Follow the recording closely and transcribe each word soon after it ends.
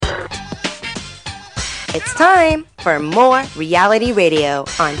It's time for more reality radio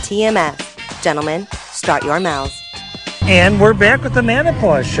on TMS. Gentlemen, start your mouths. And we're back with the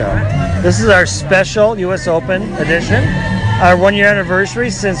Manipause Show. This is our special U.S. Open edition. Our 1-year anniversary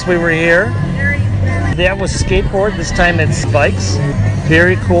since we were here. That was skateboard. This time it's bikes.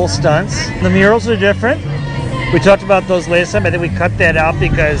 Very cool stunts. The murals are different. We talked about those last time. I think we cut that out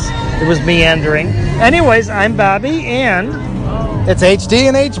because it was meandering. Anyways, I'm Bobby, and it's HD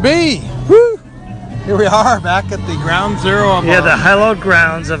and HB. Woo! Here we are back at the ground zero of the hallowed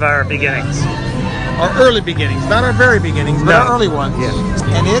grounds of our beginnings. Our early beginnings, not our very beginnings, but our early ones. Yeah.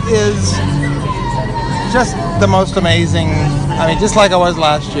 And it is just the most amazing, just like I was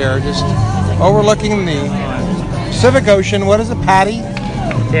last year, just overlooking the Pacific Ocean. What is it, Patty?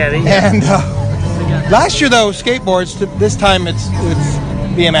 Patty. And last year, though, skateboards. This time it's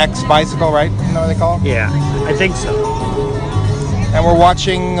BMX, bicycle, right? You know what they call it? Yeah, I think so. And we're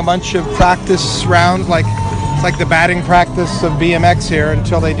watching a bunch of practice rounds, it's like the batting practice of BMX here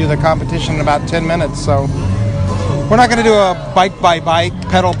until they do the competition in about 10 minutes. So we're not going to do a bike by bike,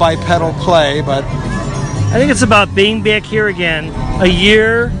 pedal by pedal play, but I think it's about being back here again a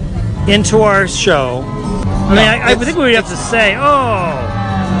year into our show. I think we would have to say,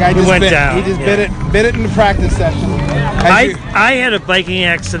 guy we went bit, down. He just bit it in the practice session. I had a biking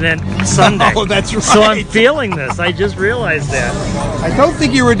accident Sunday. Oh, that's right. So I'm feeling this. I just realized that. I don't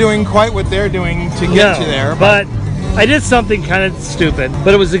think you were doing quite what they're doing to get you there. But I did something kind of stupid,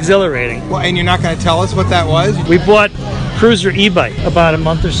 but it was exhilarating. Well, and you're not going to tell us what that was? We bought Cruiser e-bike about a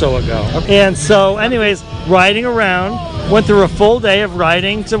month or so ago. Okay. And so, anyways, riding around, went through a full day of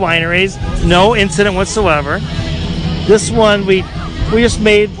riding to wineries, no incident whatsoever. This one, we just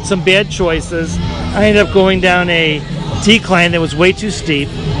made some bad choices. I ended up going down a decline that was way too steep,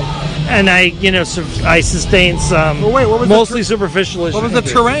 and I sustained some mostly superficial issues. What was the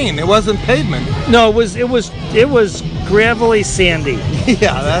terrain? It wasn't pavement. No, it was gravelly, sandy.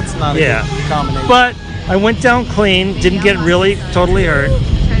 Yeah, that's not a good combination. But I went down clean, didn't get really totally hurt.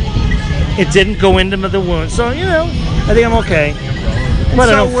 It didn't go into the wound, so I think I'm okay. But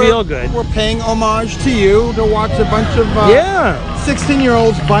I don't feel good. We're paying homage to you to watch a bunch of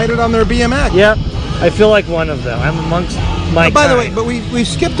 16-year-olds bite it on their BMX. Yep, I feel like one of them. I'm amongst my By the way, but we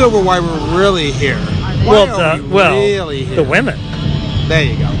skipped over why we're really here. Why are we really here? The women. There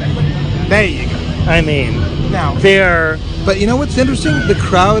you go. There you go. I mean, now they're... But you know what's interesting? The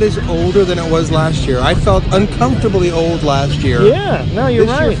crowd is older than it was last year. I felt uncomfortably old last year. Yeah, no, you're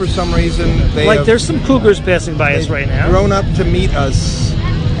right. This year, for some reason, there's some cougars passing by us right now. Grown up to meet us,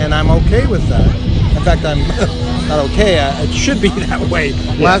 and I'm okay with that. In fact, I'm not okay. It should be that way.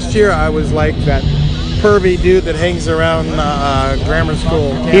 Yeah. Last year, I was like that pervy dude that hangs around grammar school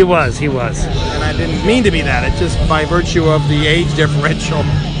campus. He was. And I didn't mean to be that. It's just by virtue of the age differential.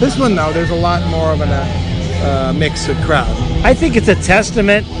 This one, though, there's a lot more of a mix of crowd. I think it's a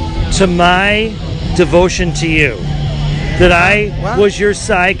testament to my devotion to you. That I was your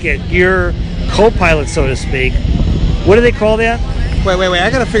sidekick, your co-pilot, so to speak. What do they call that? Wait, I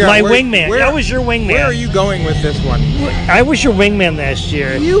gotta figure out wingman. I was your wingman. Where are you going with this one? I was your wingman last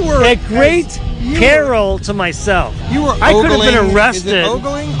year. You were a great peril to myself. You were I could have been arrested. Is it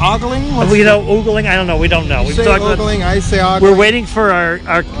ogling? Ogling? Ogling? I don't know. We don't know. You say ogling, I say ogling. We're waiting for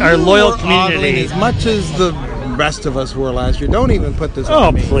our loyal community. As much as the rest of us were last year. Don't even put this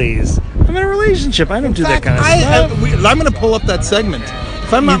on me. Oh, please. I'm in a relationship. I don't do that kind of stuff. I'm going to pull up that segment.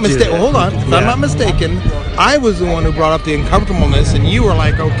 If I'm not mistaken, hold on. If I'm not mistaken, I was the one who brought up the uncomfortableness, and you were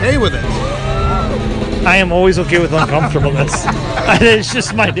like okay with it. I am always okay with uncomfortableness. It's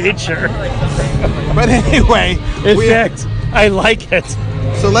just my nature. But anyway, in fact, I like it.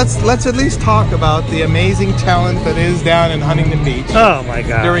 So let's at least talk about the amazing talent that is down in Huntington Beach. Oh my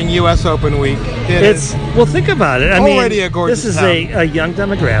God! During U.S. Open week, well, think about it. Already a gorgeous This is town. a young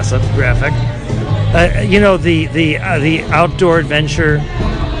demographic. The outdoor adventure,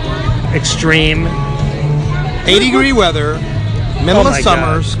 extreme, 80-degree weather, middle of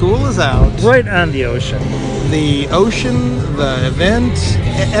summer, God. School is out, right on the ocean. The ocean, the event,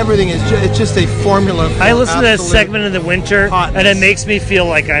 everything is it's just a formula for I listen to that segment in the winter, and it makes me feel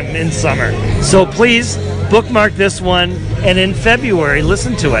like I'm in summer. So please bookmark this one, and in February,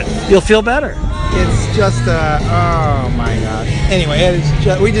 listen to it. You'll feel better. It's just, oh my gosh. Anyway,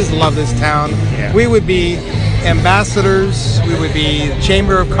 we just love this town. Yeah. We would be ambassadors. We would be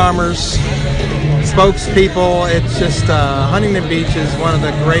Chamber of Commerce spokespeople. It's just Huntington Beach is one of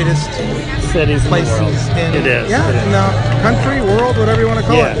the greatest cities places in it is. Yeah, in the country, world, whatever you want to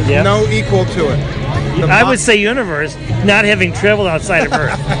call it. There's no equal to it. I would say universe, not having traveled outside of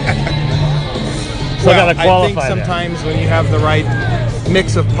Earth. So I got to qualify. I think sometimes when you have the right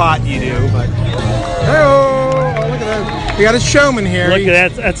mix of pot you do, but oh, look at that! We got a showman here. Look at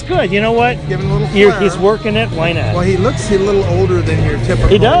that. That's good. You know what? Giving a little flair. He's working it. Why not? Well, he looks a little older than your typical.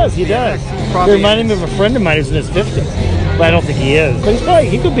 He does. He does. Probably He reminded me of a friend of mine who's in his 50s, but I don't think he is. But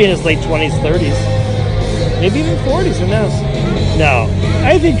he could be in his late 20s, 30s, maybe even 40s. Who knows? No,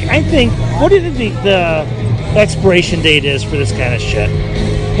 I think. What do you think the expiration date is for this kind of shit?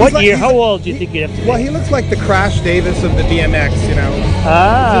 What year? How old do you think you have to be? Well, he looks like the Crash Davis of the BMX, you know.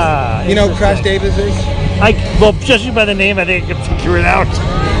 You know who Crash Davis is? Well, judging by the name, I think I can figure it out.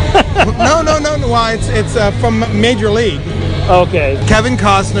 No. Well, it's from Major League. Okay. Kevin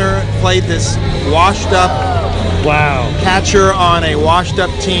Costner played this washed-up catcher on a washed-up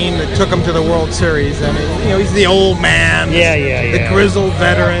team that took him to the World Series. I mean, you know, he's the old man. The grizzled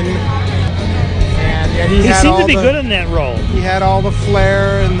veteron. And he seemed to be good in that role. He had all the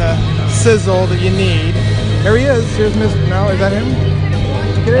flair and the sizzle that you need. There he is. Here's Mr. No, is that him?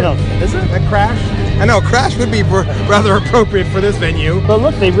 No, is it? That Crash? I know, Crash would be rather appropriate for this venue. But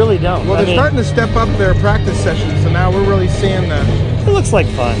look, they really don't. Well, they're starting to step up their practice sessions, so now we're really seeing the... It looks like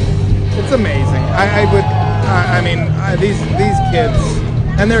fun. It's amazing. These kids,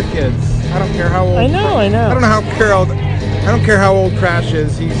 and their kids, I don't care how old... I know. I don't care how old Crash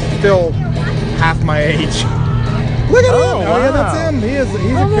is, he's still half my age. Look at him! Wow. Oh yeah, that's him. He's a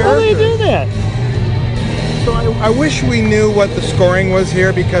character. How do they do that? So I wish we knew what the scoring was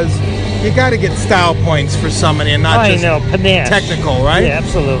here, because you got to get style points for somebody and not just panache. Technical, right? Yeah,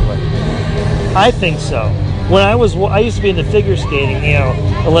 absolutely. I think so. When I used to be into figure skating, you know,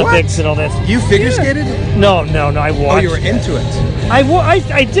 Olympics and all that. You figure skated? No, I watched. Oh, you were into it. I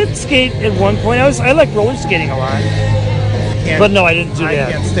did skate at one point. I like roller skating a lot. But no, I didn't do that.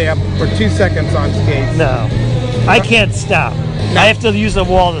 I can't stay up for 2 seconds on skates. No, I can't stop. No. I have to use a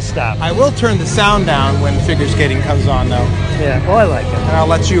wall to stop. I will turn the sound down when figure skating comes on, though. Yeah, well, I like it. And I'll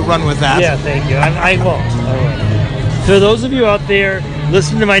let you run with that. Yeah, thank you. I won't. For those of you out there,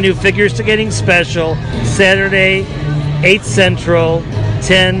 listen to my new figure skating special, Saturday, 8 Central,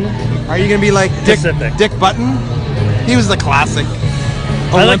 10 Are you going to be like Dick Button? He was the classic.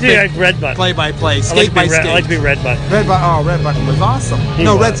 I like to be like Red Button. Play-by-play, skate-by-skate. I like to be Red Button. Red Button was awesome.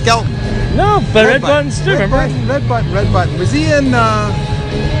 Red Skelton. No, but Red Button's too, remember? Red Button. Was he in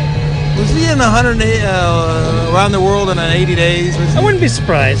 108 around the world in 80 days? I wouldn't be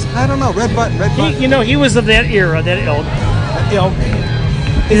surprised. I don't know. Red Button. He was of that era, that ilk.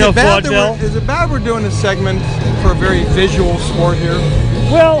 Is it bad we're doing this segment for a very visual sport here?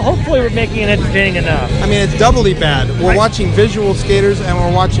 Well, hopefully we're making it entertaining enough. I mean, it's doubly bad. We're watching visual skaters and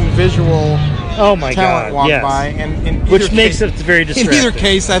we're watching visual talent walk by. And which makes it very distracting. In either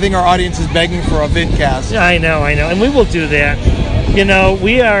case, I think our audience is begging for a vidcast. I know. And we will do that. You know,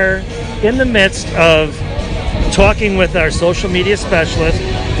 we are in the midst of talking with our social media specialist.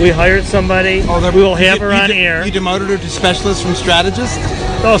 We hired somebody. We will have her on air. You demoted her to specialist from strategist?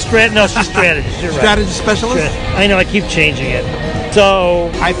 No, she's strategist. You're right. Strategist specialist? I know. I keep changing it. So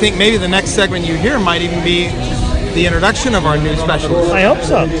I think maybe the next segment you hear might even be the introduction of our new specialist. I hope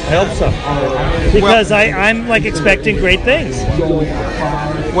so. Because I'm like expecting great things.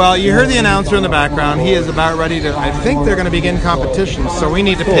 Well, you heard the announcer in the background. He is about ready to. I think they're going to begin competitions, so we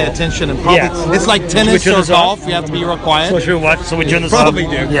need to pay attention and probably. Yeah. It's like tennis or golf. We have to be real quiet. So should we watch? So we turn this probably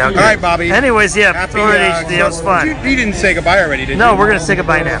off? do. Yeah. Okay. All right, Bobby. Anyways, yeah. It was fun. You didn't say goodbye already, did you? No, we're going to say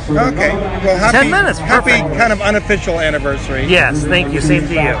goodbye now. Okay. Well, happy, 10 minutes. Perfect. Happy kind of unofficial anniversary. Yes. Thank you. Same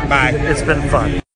to you. Bye. It's been fun.